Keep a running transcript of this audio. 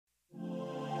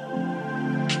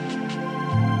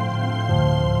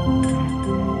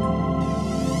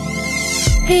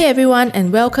Hey everyone,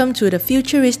 and welcome to the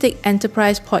Futuristic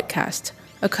Enterprise Podcast,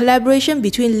 a collaboration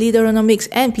between Leaderonomics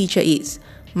and Picture Eats.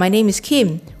 My name is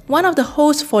Kim, one of the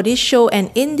hosts for this show,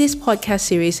 and in this podcast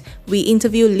series, we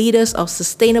interview leaders of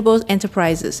sustainable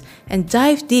enterprises and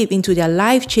dive deep into their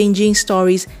life-changing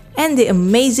stories and the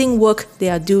amazing work they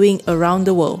are doing around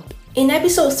the world. In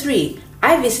episode 3,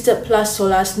 I visited Plus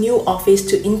Solar's new office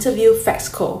to interview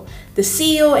Faxco, the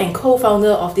CEO and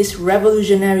co-founder of this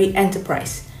revolutionary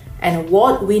enterprise. An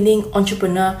award-winning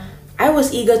entrepreneur, I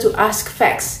was eager to ask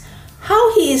Fax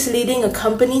how he is leading a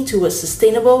company towards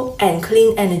sustainable and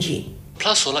clean energy.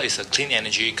 Plus Solar is a clean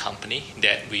energy company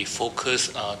that we focus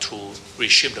to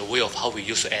reshape the way of how we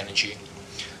use energy,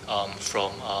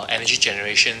 from energy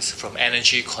generations, from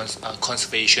energy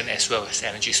conservation, as well as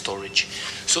energy storage.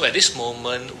 So at this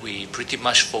moment, we pretty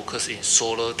much focus in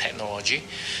solar technology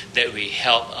that we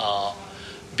help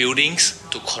buildings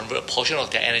to convert a portion of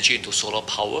their energy into solar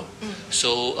power.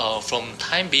 So from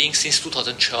time being, since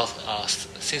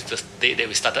 2012, since the day that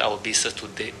we started our business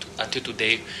until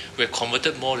today, we have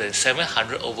converted more than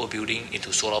 700 over building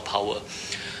into solar power,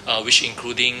 which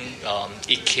including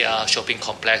IKEA shopping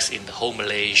complex in the whole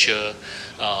Malaysia,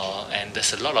 and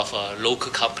there's a lot of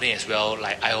local company as well,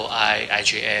 like IOI,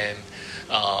 IJM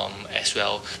as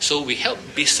well. So we help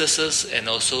businesses and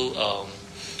also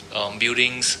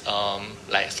buildings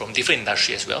like from different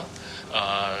industry as well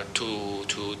to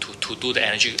do the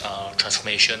energy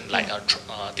transformation, like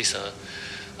this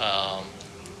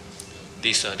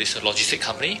logistic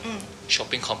company,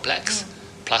 shopping complex,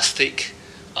 plastic,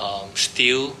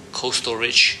 steel, cold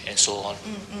storage, and so on,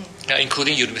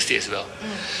 including university as well.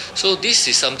 So this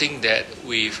is something that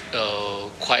we're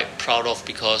quite proud of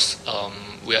because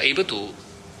we are able to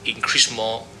increase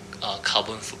more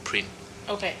carbon footprint.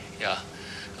 Okay. Yeah.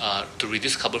 To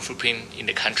reduce carbon footprint in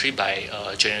the country by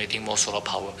generating more solar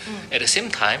power. At the same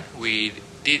time, we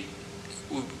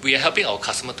are helping our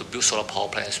customer to build solar power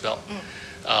plant as well,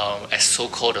 as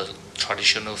so-called the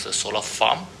traditional solar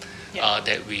farm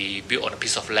that we build on a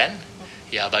piece of land.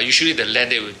 Yeah, but usually the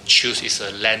land they will choose is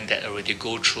a land that already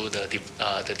go through the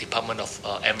Department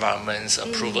of Environment's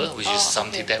approval, which is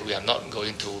something that we are not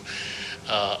going to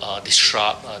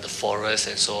disrupt the forest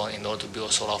and so on in order to build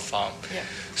a solar farm.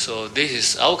 So this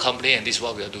is our company and this is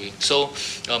what we are doing. So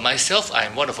myself,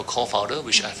 I'm one of a co-founder,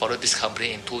 which I founded this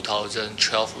company in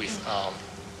 2012 with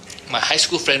my high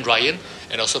school friend Ryan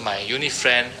and also my uni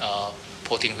friend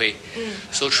Po Ting Hui.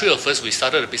 So three of us, we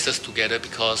started the business together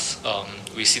because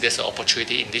we see there's an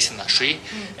opportunity in this industry,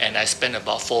 and I spent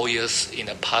about 4 years in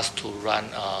the past to run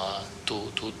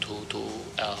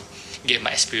get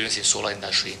my experience in solar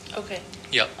industry. Okay.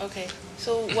 Yeah. Okay.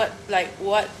 So what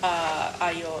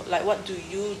are your what do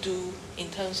you do in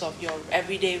terms of your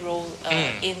everyday role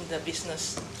in the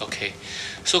business? Okay.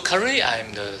 So currently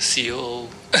I'm the CEO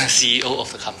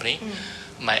of the company.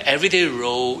 My everyday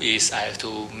role is I have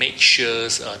to make sure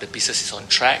the business is on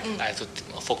track. I have to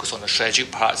focus on the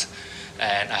strategic parts,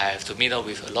 and I have to meet up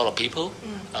with a lot of people,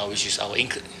 which is our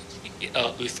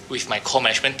with my core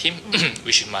management team,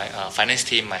 which is my finance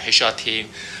team, my HR team,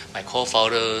 my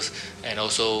co-founders, and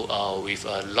also with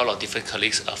a lot of different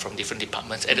colleagues from different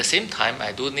departments. At the same time,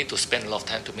 I do need to spend a lot of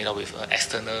time to meet up with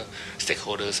external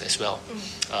stakeholders as well,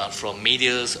 from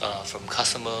medias, from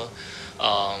customer,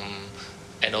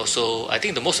 and also I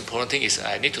think the most important thing is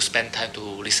I need to spend time to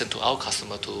listen to our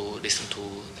customer, to listen to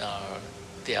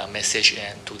their message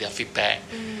and to their feedback,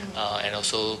 and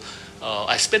also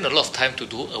I spend a lot of time to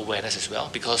do awareness as well,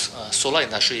 because solar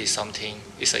industry is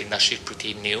an industry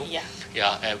pretty new,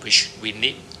 which we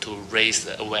need to raise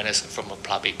the awareness from the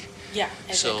public.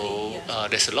 Exactly. So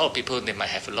there's a lot of people, they might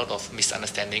have a lot of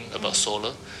misunderstanding about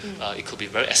solar. It could be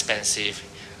very expensive.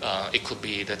 It could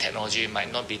be the technology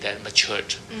might not be that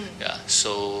matured.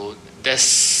 So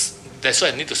that's why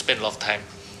I need to spend a lot of time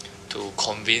to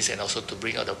convince and also to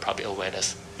bring out the public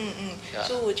awareness.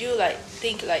 So would you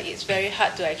think it's very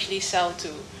hard to actually sell to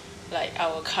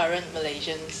our current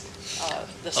Malaysians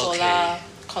the solar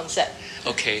concept?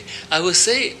 Okay, I would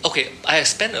say I have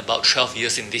spent about 12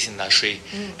 years in this industry,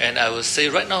 and I would say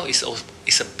right now it's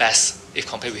the best if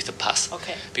compared with the past.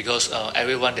 Because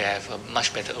everyone, they have a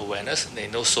much better awareness. They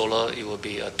know solar, it will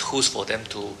be a tool for them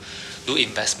to do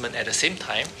investment. At the same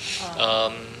time,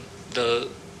 the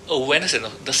awareness and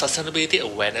the sustainability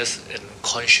awareness and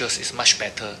conscious is much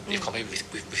better if compared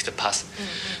with the past.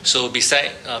 So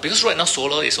because right now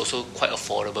solar is also quite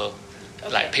affordable.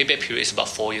 Like payback period is about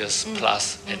 4 years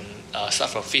plus, and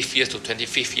start from 5th year to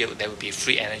 25th year, there will be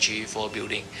free energy for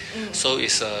building. So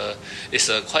it's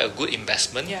quite a good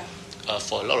investment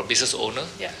for a lot of business owners.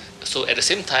 So at the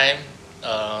same time,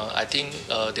 I think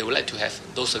they would like to have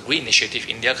those green initiative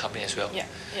in their company as well.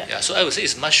 Yeah. So I would say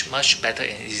it's much better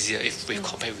and easier if we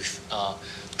compare with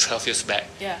 12 years back,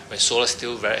 when solar is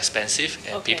still very expensive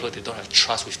and people they don't have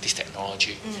trust with this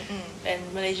technology. And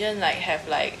Malaysian have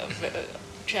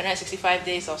 365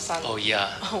 days of sun. Oh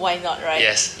yeah. Why not, right?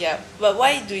 Yes. Yeah. But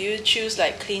why do you choose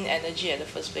clean energy at the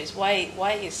first place?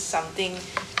 Why is something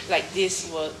like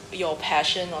this your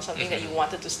passion or something that you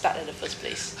wanted to start in the first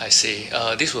place? I see.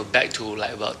 This was back to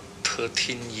about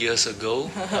 13 years ago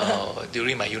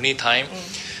during my uni time,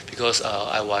 because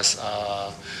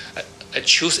I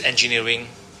choose engineering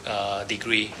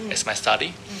degree as my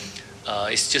study.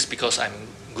 It's just because I'm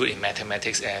good in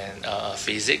mathematics and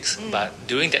physics, but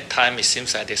during that time it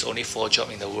seems like there's only 4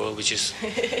 jobs in the world, which is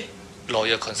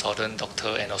lawyer, consultant,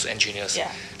 doctor, and also engineers.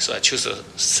 So I choose a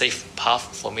safe path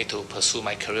for me to pursue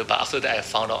my career. But after that, I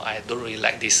found out I don't really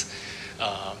like this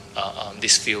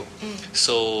field.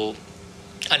 So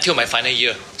until my final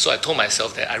year, so I told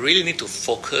myself that I really need to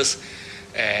focus,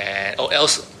 or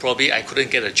else probably I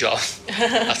couldn't get a job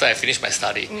after I finished my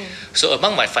study. So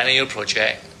among my final year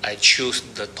project, I choose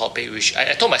the topic which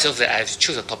I told myself that I have to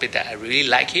choose a topic that I really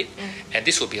like it, and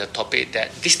this will be a topic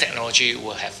that this technology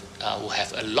will have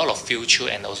a lot of future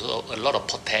and also a lot of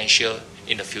potential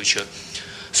in the future.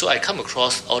 So I come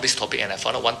across all this topic, and I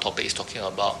found out one topic is talking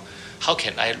about how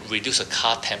can I reduce a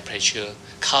car interior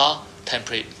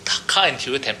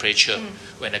temperature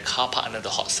when the car parked under the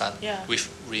hot sun with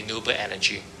renewable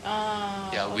energy,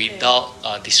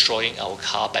 without destroying our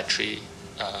car battery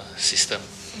system.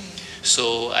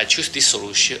 So I choose this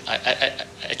solution.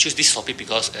 I choose this topic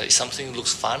because it's something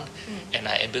looks fun, and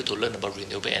I'm able to learn about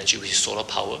renewable energy, which is solar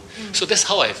power. So that's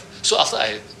how So after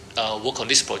I work on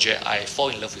this project, I fall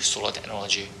in love with solar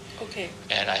technology.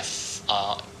 And I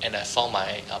found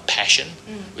my passion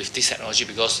with this technology,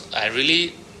 because I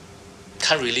really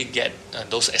can't really get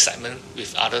those excitement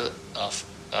with other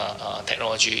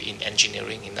technology in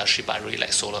engineering industry, but I really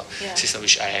like solar system,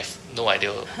 which I have no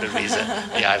idea the reason.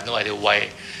 I have no idea why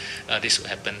this would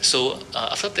happen. So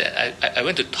after that, I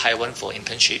went to Taiwan for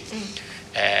internship,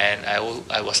 and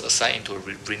I was assigned into a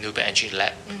renewable energy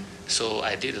lab. So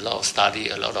I did a lot of study,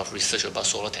 a lot of research about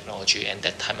solar technology, and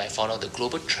that time I found out the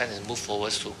global trend has moved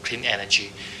forward to clean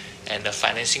energy, and the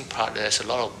financing part, there's a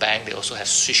lot of banks, they also have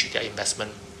switched their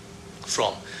investment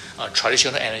from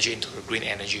traditional energy into the green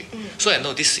energy. So I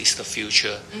know this is the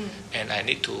future, and I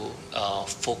need to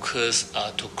focus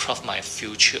to craft my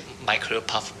career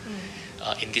path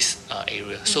in this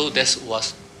area. So that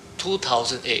was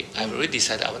 2008. I already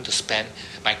decided I want to spend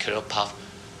my career path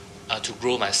to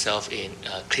grow myself in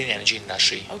clean energy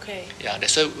industry.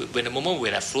 That's why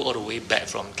when I flew all the way back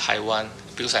from Taiwan,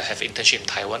 because I have internship in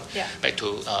Taiwan, back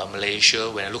to Malaysia,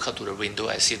 when I look out to the window,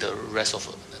 I see the rest of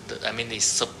the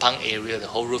Sepang area, the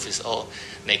whole roof is all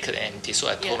naked and empty. So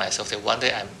I told myself that one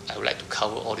day I would like to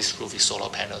cover all this roof with solar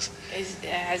panels.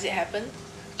 Has it happened?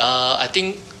 I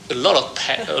think a lot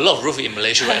of roof in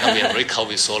Malaysia right now we are already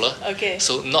covered with solar.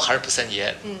 So not 100%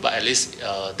 yet, but at least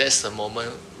that's the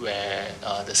moment where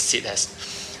the seed has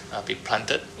been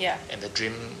planted. And the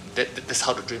dream. That's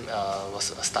how the dream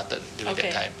was started during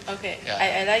that time.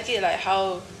 I like it,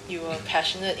 how you were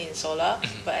passionate in solar,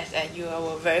 but you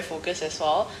were very focused as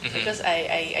well. Because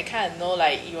I kind of know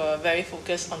you are a very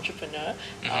focused entrepreneur,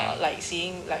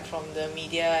 seeing from the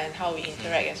media and how we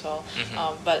interact as well.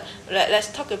 But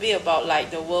let's talk a bit about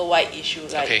the worldwide issue,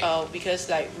 because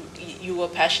you were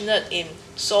passionate in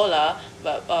solar,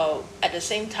 but at the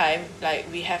same time,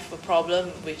 we have a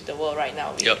problem with the world right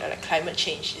now. Climate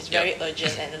change is very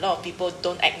urgent, and a lot of people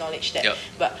don't acknowledge that.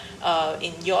 But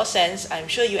in your sense, I'm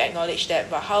sure you acknowledge that.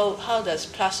 But how does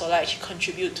Plus Solar actually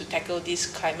contribute to tackle this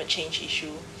climate change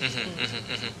issue?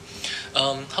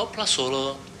 How Plus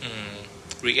Solar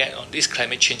react on this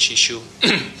climate change issue?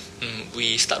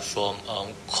 We start from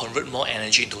convert more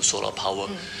energy into solar power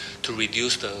to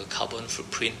reduce the carbon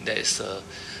footprint.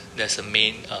 That's the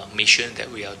main mission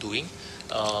that we are doing.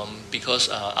 Because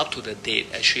up to the date,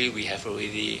 actually, we have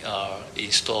already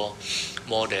installed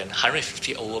more than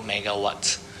 150 over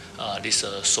megawatts this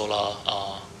solar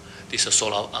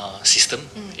system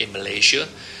in Malaysia,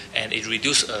 and it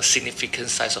reduced a significant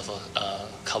size of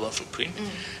carbon footprint.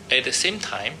 At the same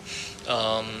time,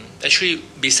 actually,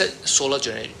 besides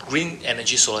green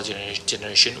energy solar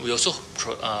generation, we also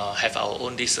have our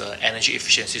own energy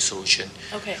efficiency solution,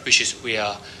 which is we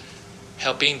are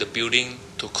helping the building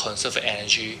to conserve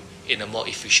energy in a more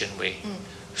efficient way.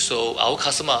 So our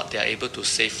customer, they are able to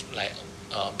save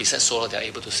besides solar, they are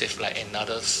able to save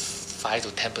another 5 to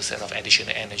 10% of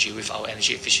additional energy with our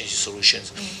energy efficiency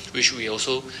solutions, which we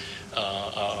also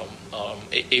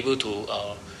able to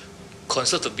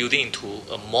convert the building into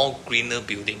a more greener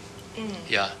building.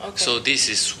 Yeah. Okay. So this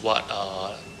is what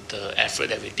the effort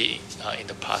that we did in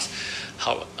the past.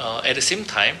 How at the same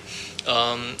time,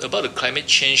 about the climate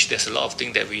change, there's a lot of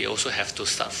things that we also have to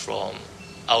start from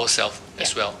ourselves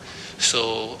as well.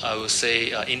 So I would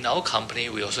say in our company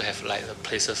we also have like the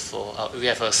places for we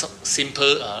have a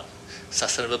simple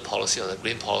sustainable policy or the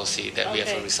green policy that we have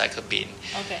a recycle bin.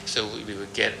 So we will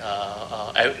get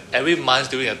every month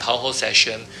during a town hall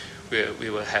session we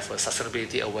will have a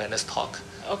sustainability awareness talk.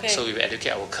 So we will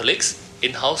educate our colleagues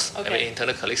in-house, our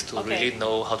internal colleagues to really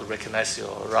know how to recognize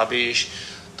your rubbish,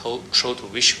 throw to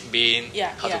which bin,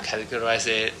 how to categorize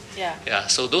it.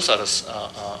 So those are the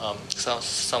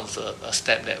some of the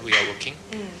steps that we are working.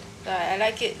 I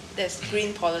like it. That's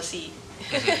green policy.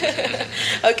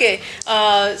 Okay,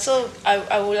 so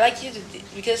I would like you to,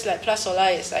 because like Plus Solar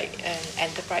is like an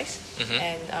enterprise,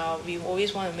 and we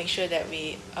always want to make sure that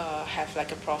we have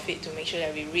like a profit to make sure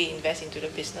that we reinvest into the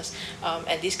business,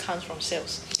 and this comes from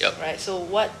sales, right? So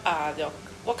what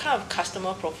kind of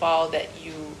customer profile that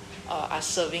you are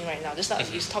serving right now? Just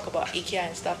not you talk about IKEA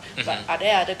and stuff, but are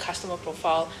there other customer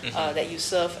profile that you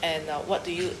serve, and what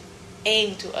do you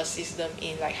aim to assist them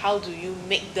in? Like, how do you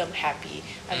make them happy?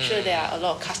 I'm sure there are a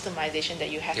lot of customization that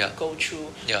you have to go through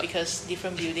because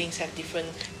different buildings have different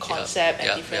concept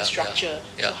and different structure.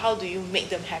 So how do you make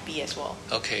them happy as well?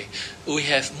 Okay, we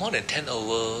have more than 10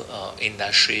 over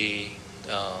industry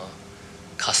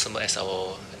customer as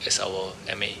our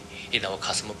MA in our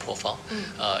customer profile.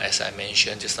 As I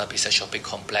mentioned just now, beside shopping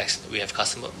complex, we have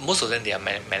customer. Most of them they are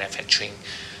manufacturing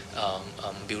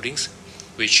buildings,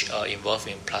 which are involved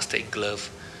in plastic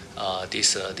glove,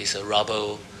 this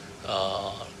rubber,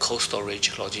 cold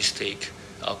storage, logistic,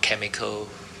 chemical,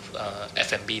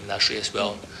 F&B industry as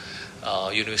well,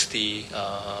 university,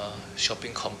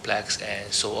 shopping complex,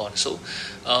 and so on. So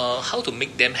how to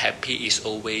make them happy is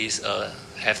always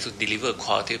have to deliver a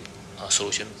quality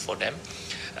solution for them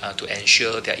to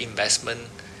ensure their investment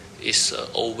is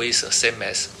always the same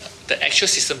as the actual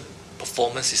system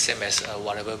performance is same as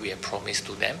whatever we have promised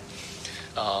to them.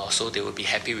 So they will be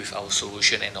happy with our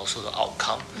solution and also the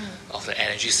outcome of the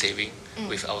energy saving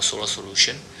with our solar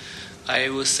solution. I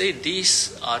would say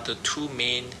these are the two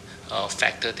main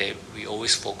factors that we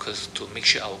always focus to make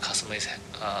sure our customer is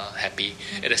happy.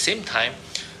 At the same time,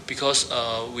 because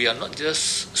we are not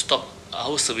just stop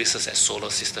our services at solar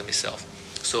system itself,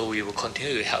 so we will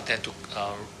continue to help them to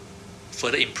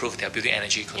further improve their building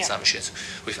energy consumptions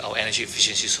with our energy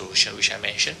efficiency solution, which I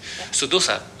mentioned. So those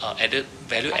are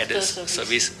value-added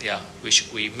service,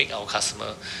 which we make our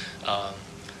customer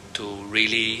to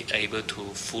really able to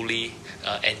fully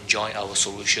enjoy our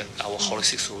solution, our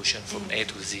holistic solution from A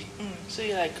to Z. So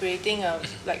you're like creating a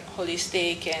like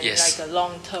holistic and like a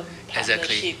long-term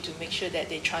partnership to make sure that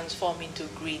they transform into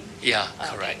green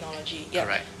technology.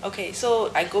 Correct. Okay,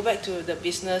 so I go back to the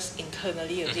business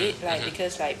internally a bit, like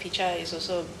because like Picha is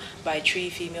also by 3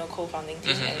 female co-founding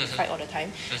team and we fight all the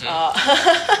time.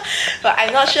 But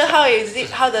I'm not sure how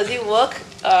does it work,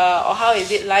 or how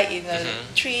is it like in a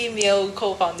 3 male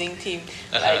co-founding team?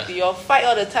 Like do you all fight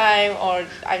all the time, or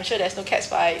I'm sure there's no cat's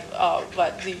fight,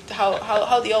 but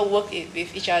how do you all work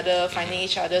with each other, finding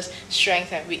each other's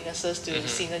strengths and weaknesses to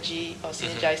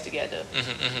synergize together?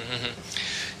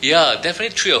 Yeah,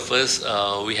 definitely 3 of us,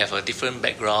 we have a different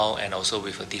background and also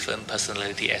with a different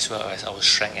personality as well as our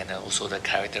strength and also the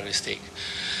characteristic.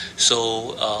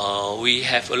 So we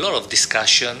have a lot of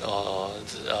discussion or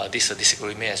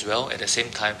disagreement as well at the same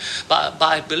time. But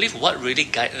I believe what really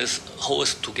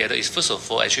holds us together is, first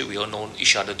of all, actually we all know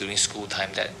each other during school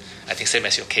time. That I think same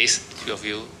as your case, 3 of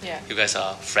you, you guys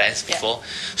are friends before.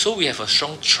 So we have a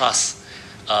strong trust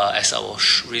as our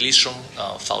really strong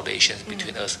foundations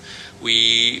between us.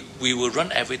 We will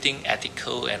run everything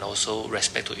ethical and also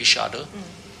respect to each other.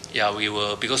 Yeah, we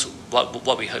were, because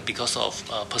what we heard, because of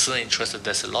personal interest,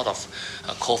 there's a lot of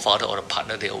co-founder or a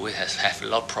partner, they always have a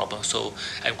lot of problems. So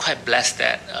I'm quite blessed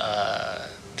that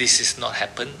this is not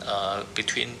happened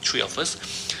between 3 of us,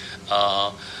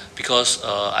 because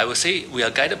I would say we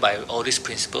are guided by all these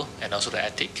principles and also the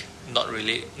ethic.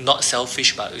 Not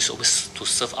selfish, but it's always to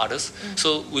serve others.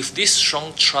 So with this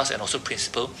strong trust and also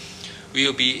principle, we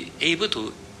will be able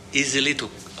to easily to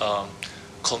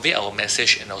convey our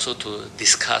message and also to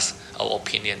discuss our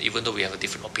opinion, even though we have a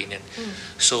different opinion.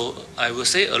 So I would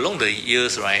say along the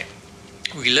years, right,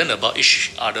 we learn about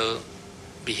each other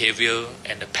behavior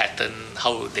and the pattern,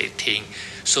 how they think.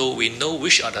 So we know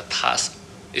which are the tasks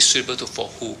is suitable for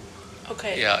who.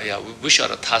 Okay. Yeah. Which are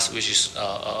the tasks which is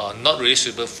not really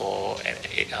suitable for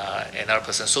another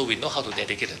person. So we know how to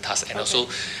dedicate the task. And also,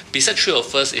 besides three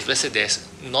of us, if let's say there's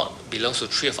not belongs to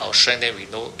three of our strength, then we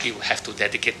know we will have to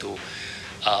dedicate to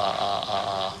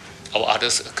our other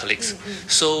colleagues.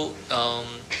 So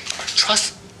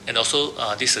trust and also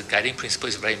this guiding principle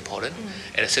is very important.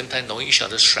 At the same time, knowing each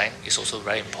other's strength is also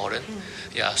very important.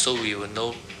 Yeah, so we will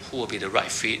know who will be the right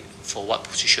fit for what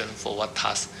position, for what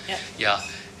task. Yeah.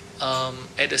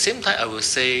 At the same time, I would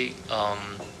say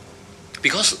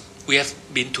because we have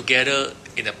been together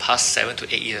in the past 7 to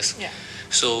 8 years.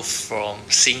 So from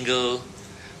single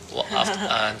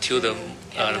until the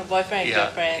boyfriend and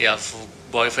girlfriend. Yeah,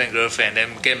 boyfriend, girlfriend, then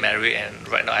get married, and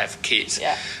right now I have kids.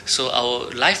 So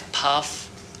our life path,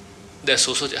 there's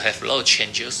also have a lot of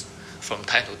changes from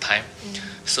time to time.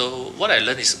 So what I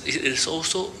learned is it is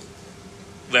also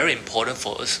very important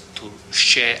for us to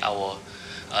share our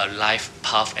life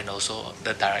path and also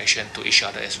the direction to each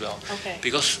other as well.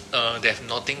 Because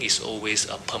nothing is always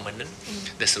permanent.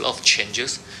 There's a lot of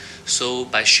changes. So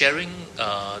by sharing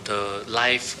the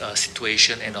life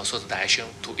situation and also the direction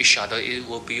to each other, it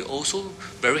will be also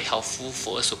very helpful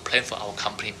for us to plan for our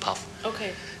company path.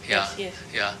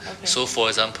 Yeah. So for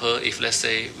example, if let's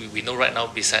say we know right now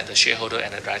beside the shareholder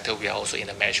and the director, we are also in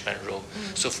a management role.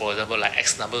 So for example, like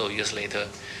X number of years later,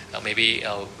 maybe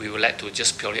we would like to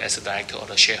just purely as a director or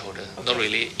the shareholder, not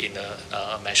really in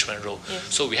a management role.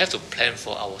 So we have to plan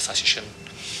for our succession.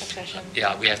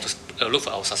 Yeah, we have to look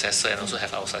for our successor and also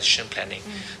have our succession planning.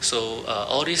 So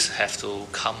all these have to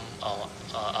come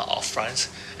up front,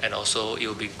 and also it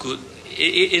will be good.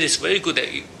 It is very good that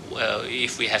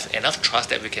if we have enough trust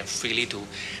that we can freely to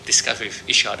discuss with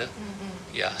each other.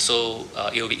 Yeah, so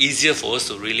it will be easier for us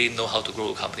to really know how to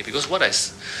grow a company. Because what I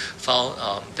found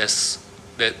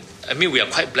we are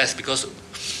quite blessed because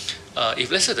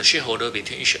if let's say the shareholder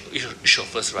between each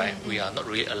of us, right, we are not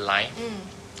really aligned.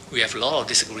 We have a lot of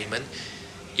disagreement.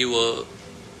 It will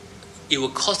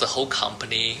cause the whole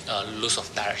company lose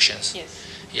of directions.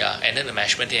 Yeah, and then the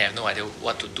management team have no idea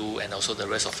what to do, and also the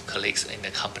rest of colleagues in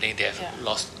the company, they have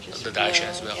lost the direction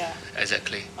as well.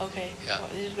 Exactly. Well,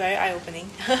 this is very eye-opening.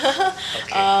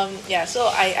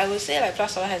 So I would say like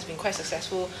Plus Solar has been quite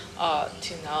successful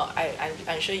till now.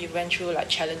 I'm sure you went through like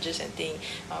challenges and things,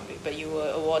 but you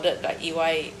were awarded like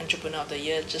EY Entrepreneur of the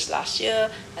Year just last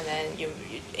year, and then you're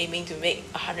aiming to make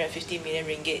 150 million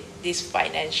ringgit this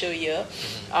financial year.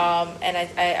 And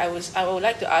I would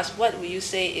like to ask, what would you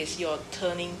say is your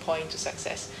turning point to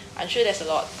success? I'm sure there's a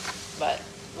lot, but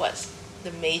what's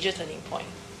the major turning point?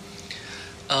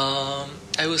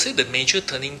 I would say the major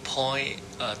turning point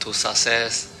to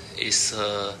success is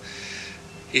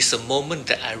a moment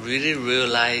that I really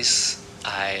realize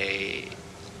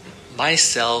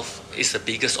myself is the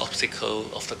biggest obstacle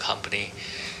of the company.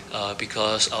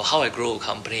 Because of how I grow a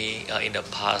company in the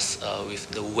past,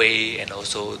 with the way and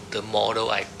also the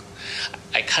model, I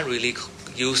can't really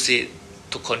use it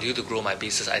to continue to grow my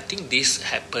business. I think this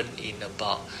happened in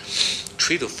about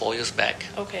 3 to 4 years back.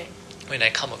 When I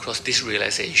come across this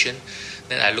realization,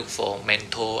 then I look for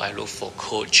mentor, I look for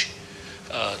coach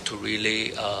to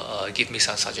really give me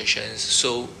some suggestions.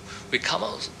 So we come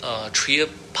out 3-year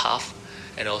path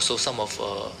and also some of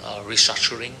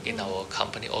restructuring in our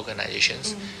company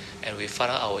organizations, and we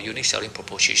find out our unique selling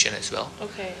proposition as well.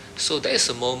 So that is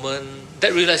a moment,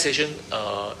 that realization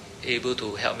able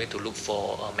to help me to look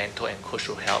for a mentor and coach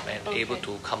to help, and able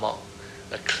to come out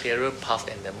a clearer path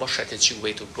and a more strategic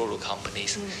way to grow the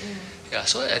companies. Yeah,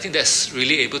 so I think that's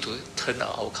really able to turn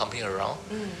our company around.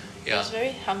 It's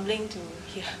very humbling to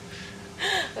hear.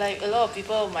 Like a lot of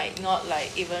people might not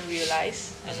like even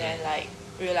realize, and then like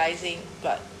realizing,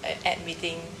 but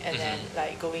admitting, and then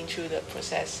like going through the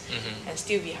process and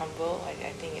still be humble. I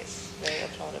think it's very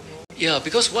applaudable. Yeah,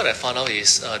 because what I found out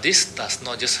is this does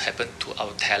not just happen to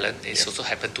our talent, it's also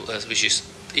happened to us, which is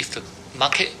if the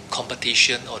market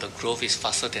competition or the growth is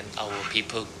faster than our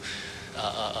people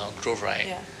growth,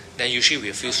 right? Then usually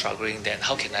we feel struggling, then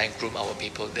how can I groom our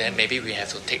people? Then maybe we have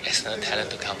to take external talent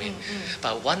to come in.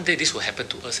 But one day this will happen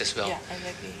to us as well.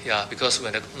 Yeah, because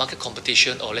when the market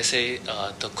competition, or let's say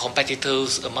the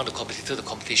competitors, among the competitors, the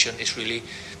competition is really,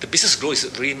 the business growth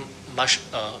is really much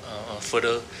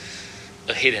further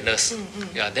ahead than us.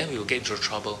 Then we will get into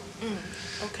trouble.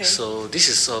 So this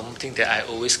is something that I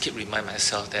always keep remind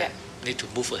myself that need to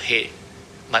move ahead.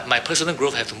 My personal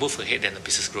growth have to move ahead than the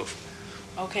business growth.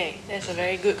 That's a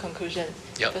very good conclusion.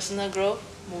 Personal growth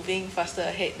moving faster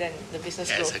ahead than the business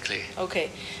growth. Exactly.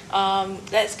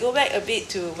 Let's go back a bit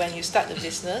to when you start the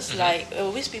business. Like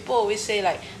people always say,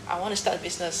 like, I want to start a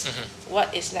business.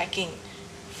 What is lacking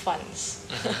funds,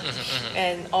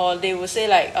 or they will say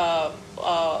like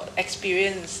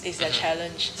experience is a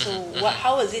challenge. So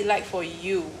how was it like for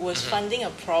you? Was funding a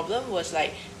problem? Was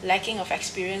like lacking of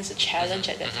experience a challenge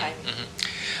at that time?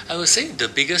 I would say the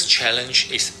biggest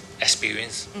challenge is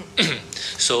experience.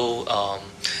 So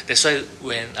that's why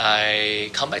when I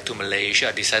come back to Malaysia,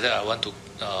 I decided I want to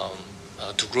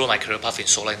grow my career path in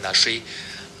solar industry.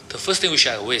 The first thing which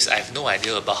I always, I have no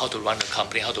idea about how to run a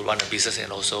company, how to run a business,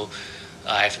 and also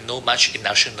I have no much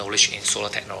industrial knowledge in solar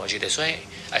technology. That's why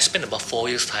I spent about 4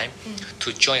 years' time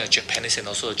to join a Japanese and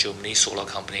also a Germany solar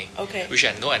company, which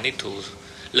I know I need to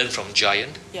learn from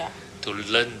giant, to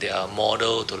learn their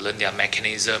model, to learn their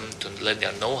mechanism, to learn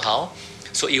their know-how.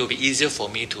 So it will be easier for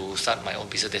me to start my own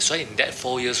business. That's why in that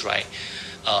 4 years, right,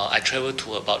 I traveled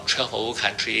to about 12 over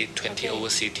country, 20 over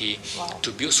city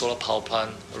to build solar power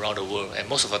plant around the world. And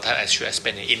most of the time, actually, I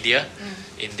spent in India,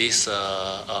 in this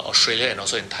Australia, and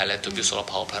also in Thailand to build solar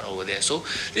power plant over there. So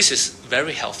this is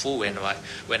very helpful when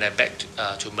I back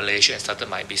to Malaysia and started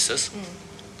my business.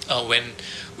 When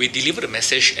we deliver the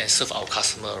message and serve our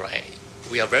customer, right,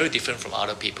 we are very different from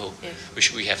other people,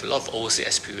 which we have a lot of overseas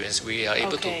experience. We are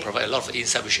able to provide a lot of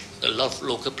insight, which a lot of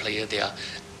local players, they are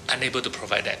unable to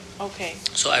provide that.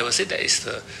 So I would say that is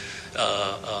the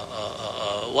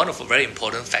one of a very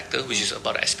important factor, which is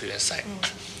about the experience side.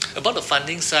 About the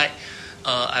funding side,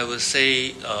 I would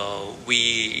say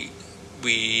we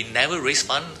never raise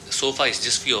fund. So far, it's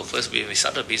just few of us. When we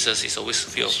start a business, it's always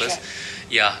few of us.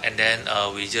 Yeah, and then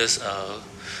we just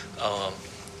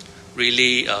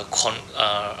really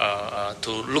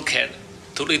to look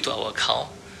into our account,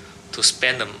 to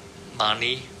spend the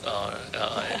money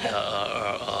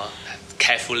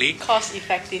carefully, cost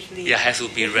effectively. Yeah, has to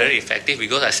be very effective,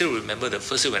 because I still remember the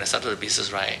first year when I started the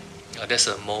business, right? There's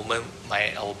a moment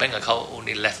our bank account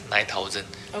only left 9,000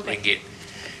 ringgit,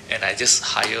 and I just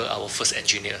hired our first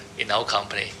engineer in our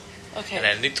company, and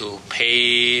I need to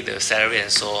pay the salary and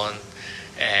so on.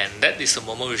 And that is a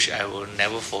moment which I will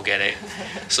never forget it.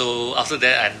 So after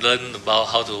that, I learned about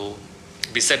how to,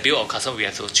 besides bill our customer, we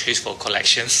have to chase for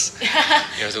collections. You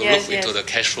have to look into the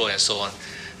cash flow and so on.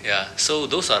 Yeah, so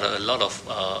those are a lot of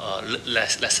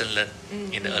lesson learned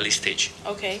in the early stage.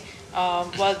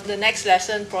 Well, the next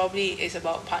lesson probably is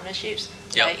about partnerships.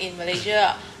 Like in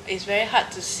Malaysia, it's very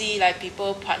hard to see like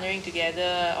people partnering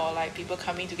together or like people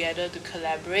coming together to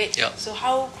collaborate. So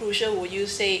how crucial would you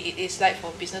say it is like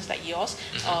for business like yours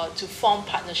to form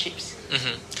partnerships?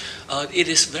 It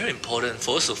is very important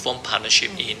for us to form partnership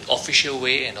in official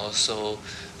way and also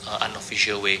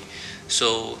unofficial way.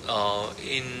 So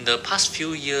in the past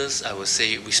few years, I would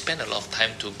say we spent a lot of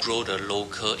time to grow the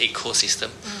local ecosystem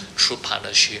through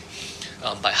partnership,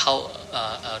 by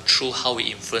through how we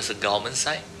influence the government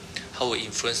side, how we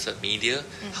influence the media,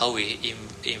 how we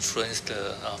influence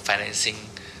the financing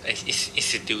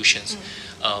institutions.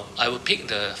 I will pick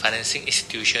the financing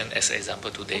institution as an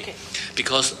example today,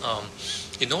 because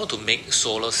in order to make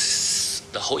solar,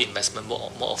 the whole investment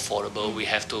more affordable, we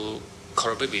have to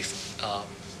collaborate with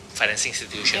financing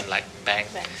institution like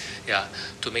banks,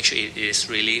 to make sure it is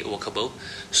really workable.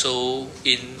 So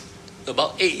in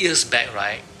about 8 years back,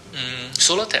 right,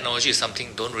 solar technology is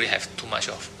something don't really have too much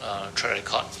of track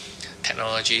record.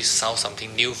 Technology sounds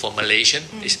something new for Malaysian,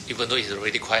 even though it's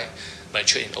already quite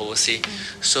mature in overseas.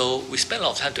 So we spend a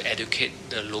lot of time to educate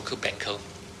the local banker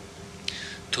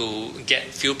to get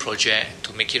few project,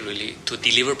 to make it really, to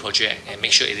deliver project and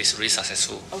make sure it is really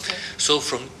successful. So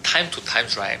from time to time,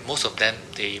 right, most of them,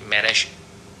 they manage,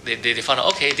 they found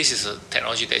out, this is a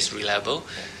technology that is reliable,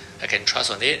 I can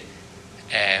trust on it,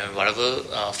 and whatever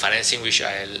financing which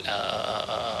I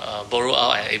borrow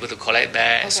out, I'm able to collect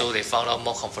back. So they found out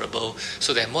more comfortable.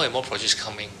 So there are more and more projects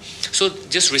coming. So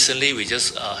just recently, we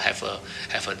just have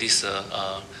this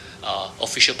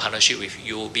official partnership with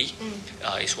UOB.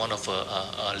 It's one of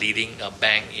a leading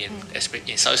bank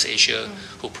in Southeast Asia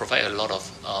who provide a lot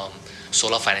of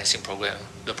solar financing program.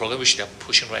 The program which they're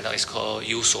pushing right now is called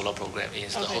U Solar program in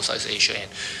the whole Southeast Asia,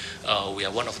 and we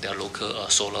are one of their local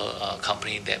solar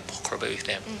company that collaborate with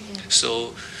them.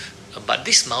 So, but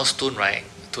this milestone, right,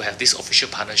 to have this official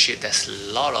partnership, there's a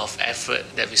lot of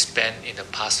effort that we spent in the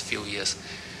past few years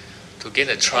to gain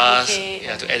the trust,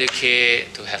 to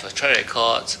educate, to have a track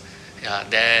record.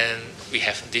 Then we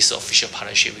have this official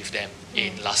partnership with them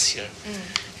in last year.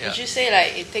 Would you say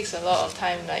like it takes a lot of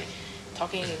time, like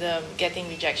talking to them, getting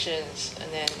rejections,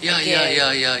 and then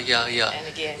and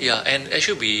again? And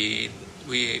actually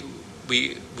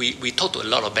we talk to a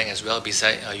lot of banks as well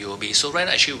beside UOB. So right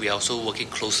now actually we are also working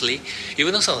closely,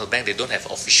 even though some of the banks they don't have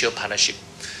official partnership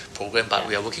program, but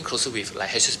we are working closely with like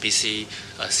HSBC,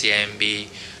 CMB,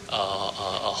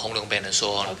 Hong Leong Bank and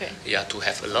so on. Okay. Yeah, to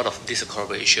have a lot of this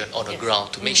collaboration on the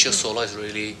ground to make sure solar is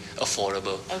really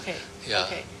affordable. Okay. Yeah.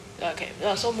 Okay. Okay.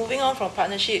 So moving on from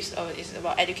partnerships, it's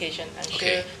about education. I'm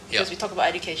sure because we talk about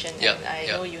education, and I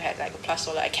know you had like a Plus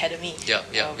Solar Academy,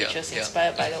 which was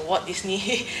inspired by the Walt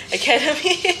Disney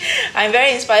Academy. I'm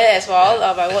very inspired as well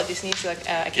by Walt Disney's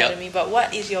Academy. But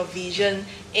what is your vision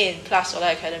in Plus Solar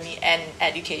Academy and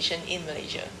education in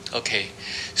Malaysia? Okay,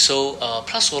 so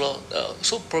Plus Solar,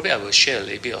 so probably I will share a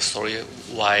little bit of story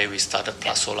why we started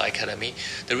Plus Solar Academy.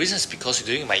 The reason is because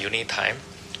during my uni time,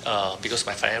 because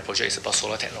my final project is about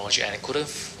solar technology, and I couldn't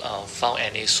found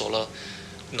any solar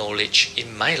knowledge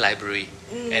in my library,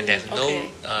 and there's no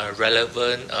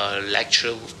relevant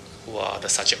lecturer who are the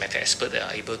subject matter expert that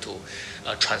are able to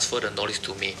transfer the knowledge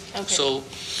to me. So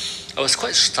I was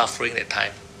quite suffering that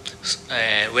time.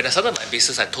 And when I started my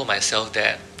business, I told myself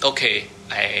that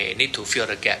I need to fill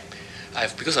the gap.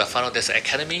 Because I found out there's an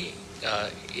academy.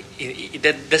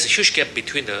 There's a huge gap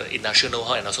between the industrial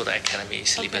know-how and also the academy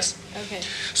syllabus.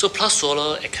 So Plus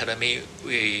Solar Academy,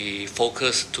 we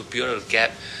focus to build a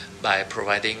gap by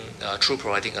providing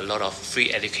a lot of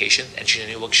free education,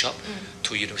 engineering workshop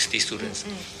to university students.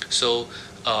 So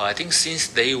I think since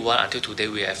day one until today,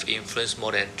 we have influenced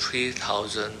more than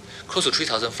close to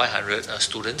 3,500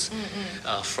 students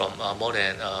from more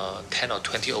than 10 or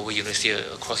 20 over universities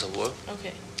across the world.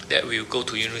 That we go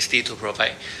to university to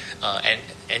provide an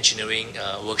engineering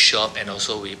workshop, and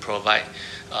also we provide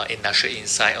industrial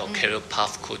insight or career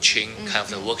path coaching kind of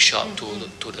the workshop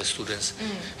to the students.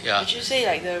 Would you say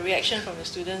like the reaction from the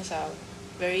students are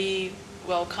very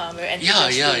welcome, very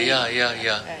enthusiastic?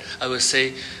 Yeah. I would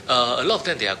say a lot of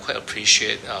them, they are quite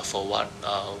appreciative for what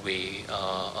we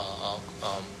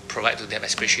provide to them,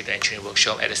 especially the engineering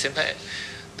workshop. At the same time,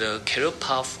 the career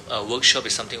path workshop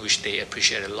is something which they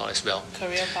appreciate a lot as well.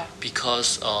 Career path.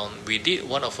 Because we did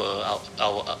one of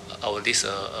our this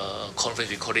conference,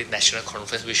 we call it national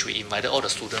conference, which we invited all the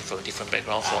students from different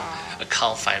backgrounds, from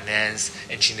account, finance,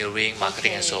 engineering,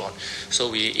 marketing, and so on. So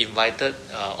we invited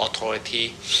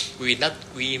authority. We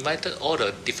invited all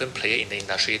the different players in the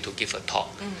industry to give a talk.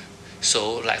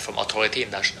 So like from authority,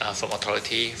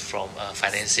 from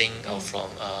financing, or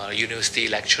from university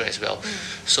lecture as well.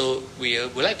 So we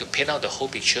would like to paint out the whole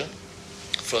picture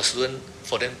for students,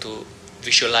 for them to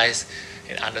visualize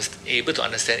and able to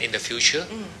understand in the future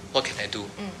what can I do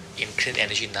in clean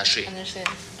energy industry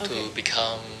to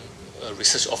become a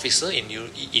research officer in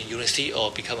university, or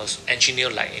become an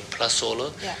engineer like in Plus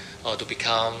Solar, or to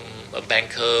become a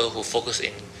banker who focus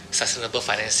in sustainable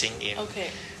financing in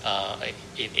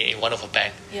one of a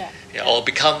bank, or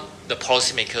become the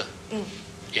policy maker.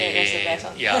 That's the best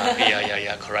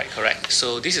one. Correct.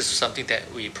 So this is something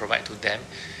that we provide to them,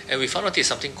 and we found out it's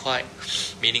something quite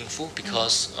meaningful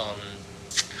because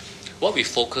what we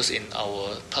focus in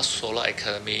our Plus Solar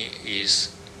Academy is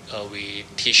we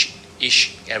teach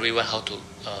everyone how to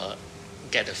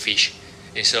get a fish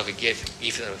instead of give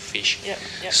them a fish.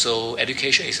 So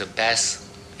education is the best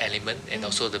element, and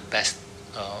also the best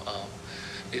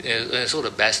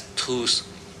tools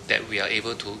that we are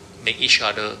able to make each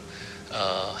other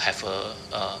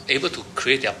able to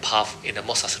create their path in a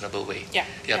more sustainable way.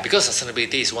 Because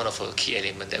sustainability is one of the key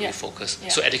elements that we focus.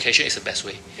 So education is the best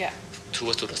way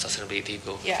towards to the sustainability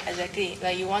goal. Exactly.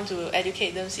 Like you want to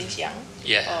educate them since young,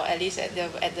 or at least at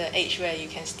the age where you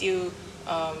can still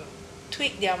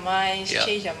tweak their minds,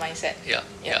 change their mindset.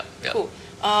 Cool.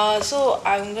 So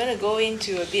I'm going to go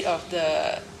into a bit of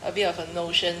a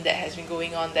notion that has been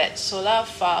going on, that solar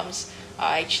farms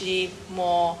are actually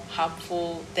more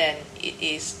harmful than it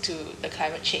is to the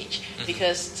climate change,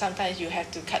 because sometimes you have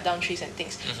to cut down trees and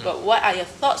things. But what are your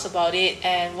thoughts about it,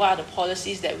 and what are the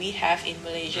policies that we have in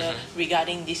Malaysia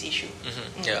regarding this issue?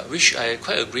 Which I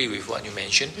quite agree with what you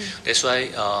mentioned. That's why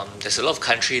there's a lot of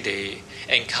countries, they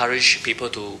encourage people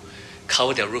to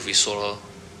cover their roof with solar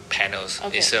panels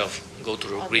instead of go to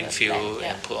the green field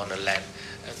and put on the land.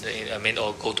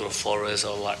 Or go to the forest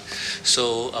or what.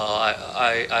 So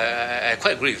I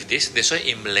quite agree with this. That's why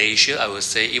in Malaysia, I would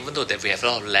say, even though that we have a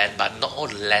lot of land, but not all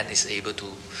the land is able to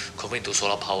convert into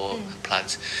solar power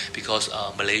plants, because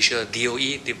Malaysia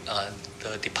DOE,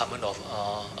 the Department of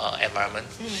Environment,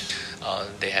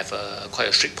 they have quite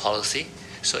a strict policy.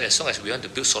 So as long as we want to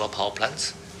build solar power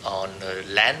plants on the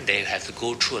land, they have to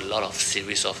go through a lot of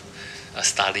series of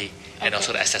study and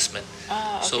also the assessment.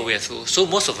 So we have to. So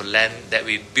most of the land that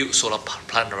we build solar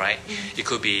plant, right? It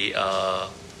could be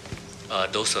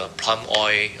those palm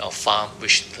oil farm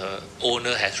which the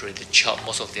owner has already chopped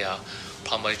most of their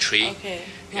primary tree. Okay.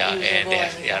 Yeah, Not and they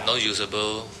have usable not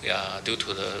usable. Yeah, due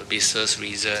to the business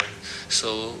reason.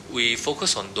 So we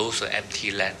focus on those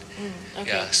empty land. Okay.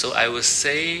 Yeah, so I would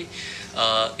say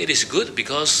it is good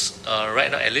because right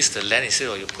now at least the land instead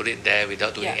of you put it there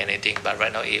without doing anything, but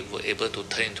right now it will able to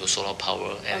turn into solar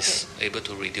power and it's able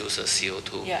to reduce the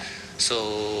CO2. Yeah.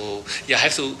 So yeah, I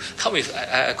have to come with.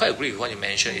 I quite agree with what you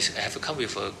mentioned. Is I have to come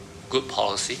with a good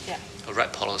policy, a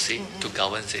right policy to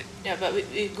govern it. Yeah, but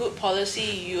with good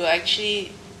policy, you're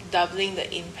actually doubling the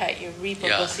impact. You're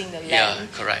repurposing the land. Yeah,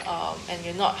 correct. And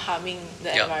you're not harming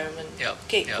the environment.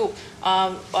 Okay, Yep. cool.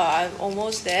 I'm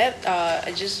almost there.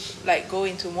 I just like go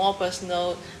into more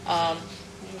personal.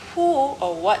 Who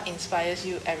or what inspires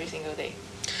you every single day?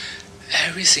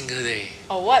 Every single day.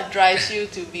 Or what drives you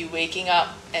to be waking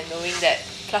up and knowing that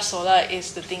Plus Solar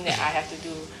is the thing that I have to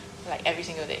do like every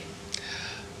single day?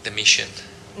 The mission,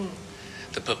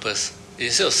 the purpose.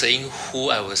 Instead of saying who,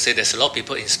 I would say there's a lot of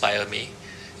people inspire me.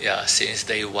 Yeah, since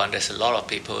day one, there's a lot of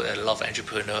people, a lot of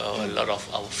entrepreneurs, or a lot of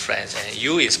our friends, and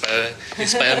you inspire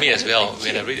me as well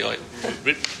when I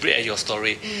read your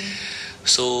story.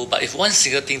 So, but if one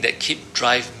single thing that keep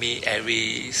drive me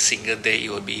every single day, it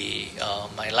will be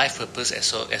my life purpose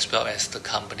as well as the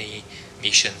company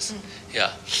missions.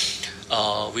 Yeah,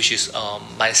 which is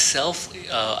myself.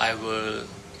 I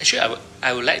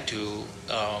would like to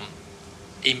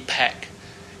impact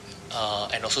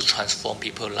and also transform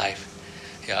people's life.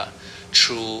 Yeah,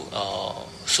 through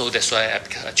so that's why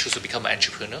I choose to become an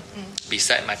entrepreneur.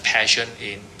 Beside my passion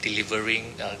in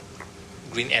delivering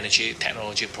green energy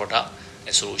technology product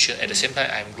and solution, at the same time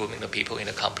I'm grooming the people in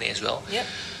the company as well. Yep.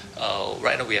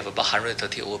 Right now we have about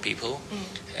 130 over people,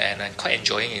 and I'm quite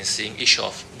enjoying in seeing each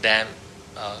of them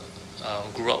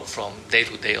grew up from day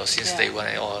to day or since day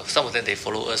one, or some of them they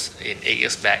follow us in 8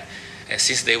 years back, and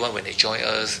since day one when they join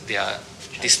us, they are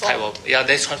this type of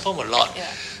they transform a lot.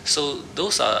 So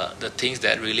those are the things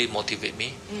that really motivate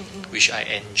me, which I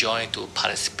enjoy to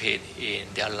participate in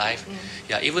their life.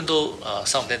 Yeah, even though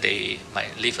some of them they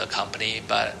might leave a company,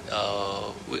 but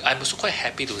I'm also quite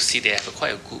happy to see they have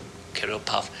quite a good career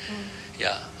path.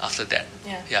 Yeah, after that,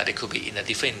 they could be in a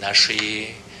different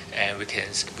industry, and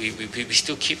we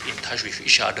still keep in touch with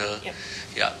each other.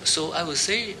 Yeah, so I would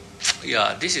say,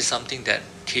 this is something that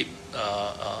keep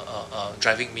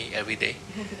driving me every day.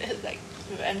 Like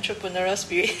entrepreneurial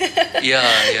spirit.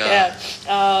 Yeah.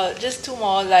 Just two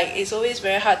more. Like it's always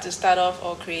very hard to start off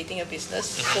or creating a business.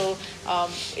 So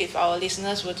if our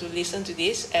listeners were to listen to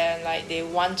this and like they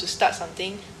want to start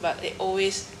something but they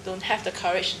always don't have the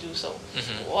courage to do so,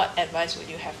 what advice would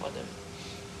you have for them?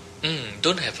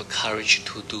 Don't have the courage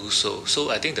to do so.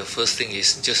 So I think the first thing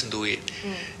is just do it.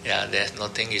 Yeah, there's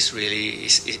nothing is really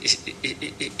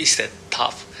is that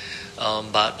tough.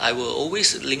 But I will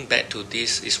always link back to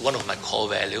this. Is one of my core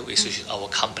value, which is our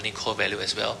company core value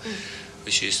as well,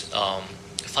 which is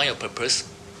find your purpose,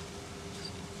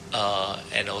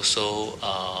 and also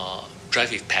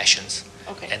drive with passions,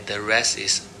 and the rest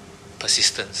is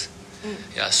persistence.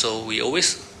 Yeah, so we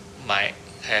always might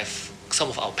have some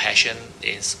of our passion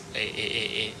is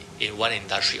in one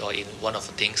industry or in one of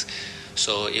the things,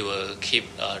 so it will keep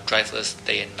drive us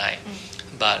day and night.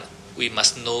 But we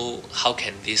must know how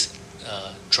can this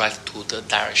drive to the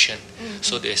direction.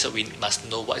 So we must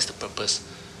know what is the purpose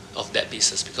of that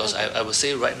business, because I would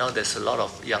say right now there's a lot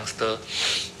of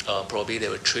youngsters probably they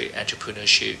will treat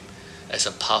entrepreneurship as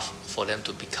a path for them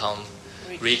to become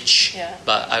rich.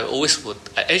 But I always would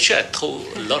I told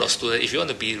a lot of students, if you want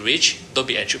to be rich, don't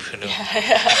be entrepreneur.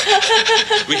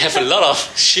 We have a lot of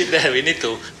shit that we need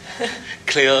to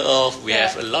clear off. We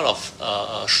have a lot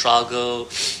of struggle.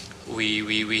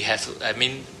 We have to, I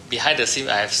mean, behind the scene,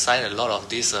 I have signed a lot of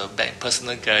this bank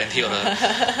personal guarantee, or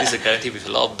this guarantee with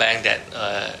a lot of bank that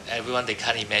everyone they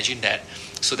can't imagine that.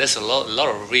 So there's a lot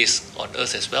of risk on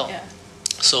us as well.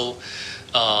 So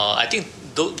I think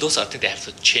those are things that have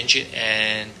to change it,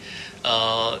 and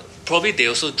probably they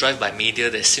also drive by media.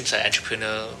 That seems like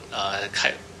entrepreneur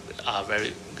are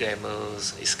very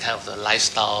glamorous. It's kind of the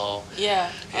lifestyle.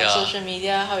 On social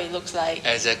media, how it looks like.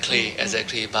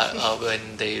 Exactly. But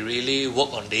when they really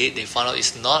work on it, they find out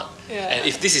it's not. And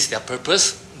if this is their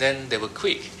purpose, then they will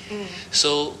quit.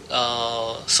 So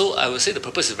I would say the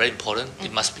purpose is very important.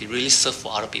 It must be really serve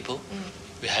for other people.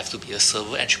 We have to be a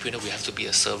server entrepreneur. We have to be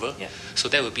a server. So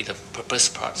that would be the purpose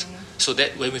part. So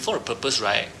that when we follow a purpose,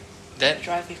 right, then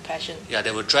drive with passion. Yeah,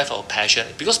 they will drive our passion,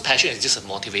 because passion is just a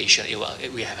motivation.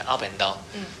 We have an up and down.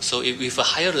 So with a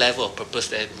higher level of purpose,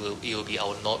 that it will be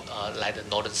our like the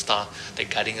northern star that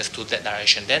guiding us to that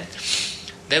direction. Then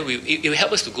it will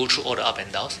help us to go through all the up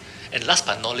and downs, And last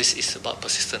but not least, it's about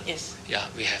persistence. Yes. Yeah,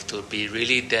 we have to be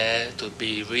really there, to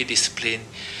be really disciplined.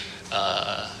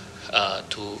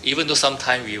 To even though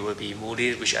sometimes we will be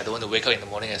moody, which I don't want to wake up in the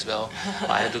morning as well, but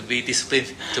I have to be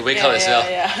disciplined to wake up as well.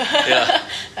 Yeah.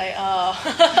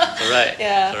 Correct.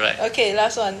 Yeah. Correct. Okay,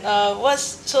 last one.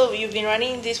 So you've been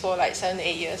running this for like 7 to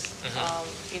 8 years.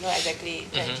 You know exactly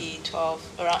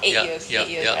 2012, around 8 years. 8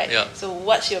 years, right? Yeah. So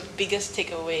what's your biggest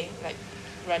takeaway, like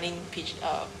running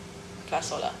Plus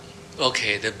Solar?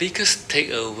 Okay, the biggest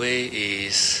takeaway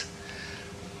is,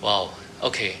 wow.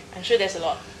 Okay. I'm sure there's a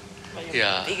lot. But your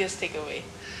Yeah. biggest takeaway?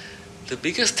 The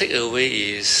biggest takeaway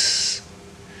is,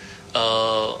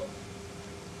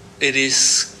 it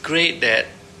is great that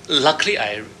luckily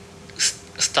I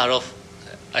start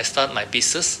my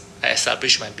business. I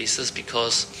established my business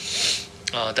because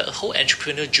the whole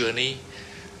entrepreneur journey,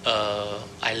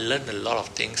 I learned a lot of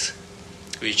things,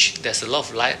 which there's a lot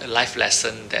of life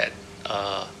lesson that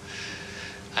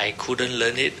I couldn't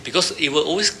learn it because it will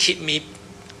always keep me.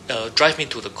 Drive me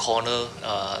to the corner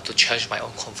to challenge my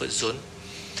own comfort zone,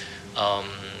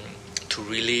 to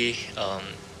really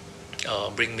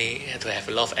bring me to have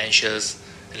a lot of anxious,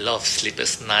 a lot of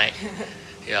sleepless night.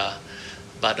 Yeah,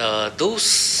 but those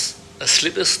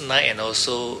sleepless night and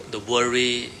also the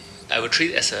worry, I will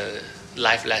treat it as a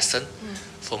life lesson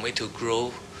for me to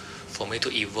grow, for me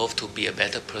to evolve to be a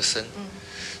better person.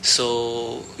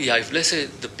 So yeah, if let's say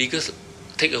the biggest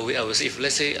takeaway, I would say, if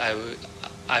let's say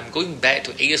I'm going back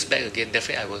to 8 years back again,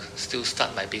 definitely I will still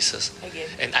start my business again.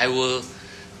 And I will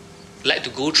like to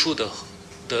go through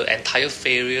the entire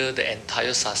failure, the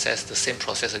entire success, the same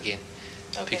process again.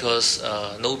 Okay. Because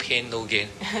no pain, no gain.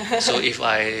 So if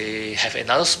I have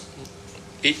another,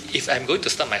 if I'm going to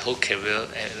start my whole career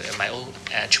and my own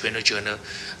entrepreneurial journey,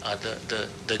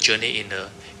 the journey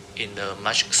in a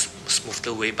much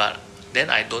smoother way, but then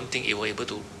I don't think it will able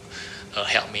to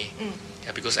help me.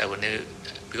 Yeah, because I will never.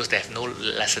 Because they have no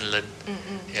lesson learned,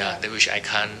 that which I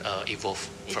can't evolve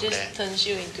from there. It just turns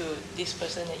you into this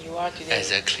person that you are today.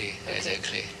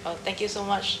 Exactly. Well, thank you so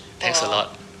much. Thanks a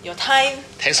lot. Your time.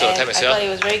 Thanks for your time as well. I thought it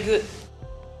was very good.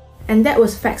 And that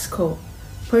was Faxco.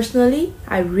 Personally,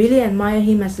 I really admire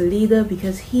him as a leader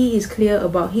because he is clear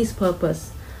about his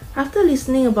purpose. After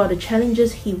listening about the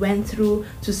challenges he went through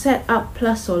to set up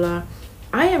Plus Solar,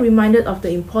 I am reminded of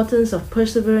the importance of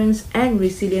perseverance and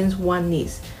resilience one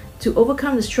needs to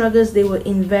overcome the struggles they will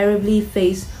invariably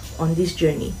face on this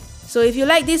journey. So if you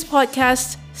like this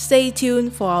podcast, stay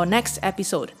tuned for our next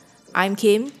episode. I'm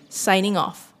Kim, signing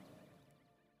off.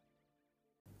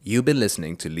 You've been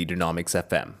listening to Leadernomics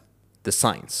FM, the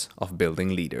science of building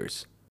leaders.